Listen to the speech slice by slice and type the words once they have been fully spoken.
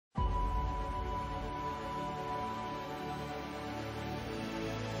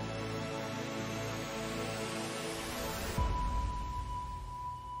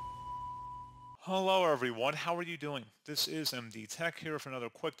Hello everyone, how are you doing? This is MD Tech here for another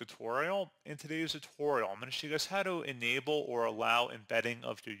quick tutorial. In today's tutorial, I'm going to show you guys how to enable or allow embedding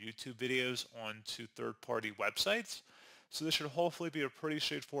of your YouTube videos onto third-party websites. So this should hopefully be a pretty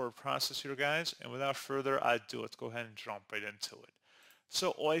straightforward process here, guys. And without further ado, let's go ahead and jump right into it. So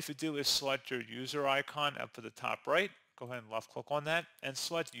all you have to do is select your user icon up at the top right. Go ahead and left click on that and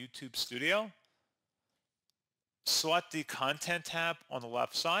select YouTube Studio. Select the Content tab on the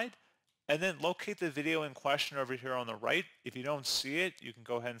left side. And then locate the video in question over here on the right. If you don't see it, you can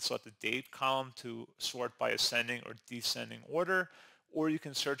go ahead and select the date column to sort by ascending or descending order, or you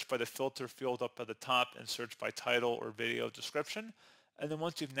can search by the filter field up at the top and search by title or video description. And then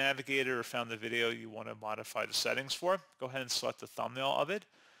once you've navigated or found the video you want to modify the settings for, go ahead and select the thumbnail of it.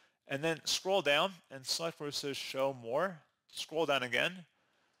 And then scroll down and select where it says show more. Scroll down again.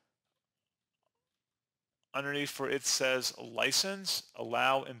 Underneath where it says license,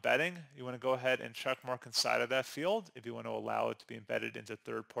 allow embedding, you want to go ahead and check mark inside of that field if you want to allow it to be embedded into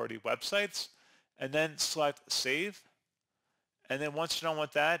third-party websites. And then select save. And then once you're done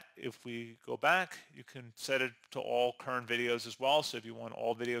with that, if we go back, you can set it to all current videos as well. So if you want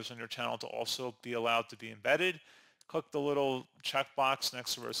all videos on your channel to also be allowed to be embedded, click the little checkbox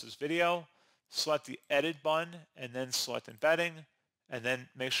next to where it says video, select the edit button, and then select embedding. And then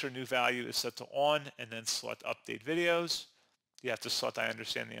make sure new value is set to on, and then select update videos. You have to select I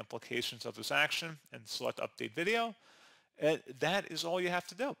understand the implications of this action and select update video. And that is all you have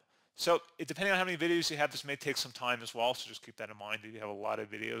to do. So depending on how many videos you have, this may take some time as well. So just keep that in mind if you have a lot of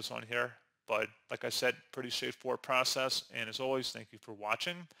videos on here. But like I said, pretty straightforward process. And as always, thank you for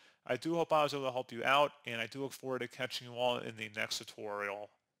watching. I do hope I was able to help you out, and I do look forward to catching you all in the next tutorial.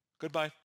 Goodbye.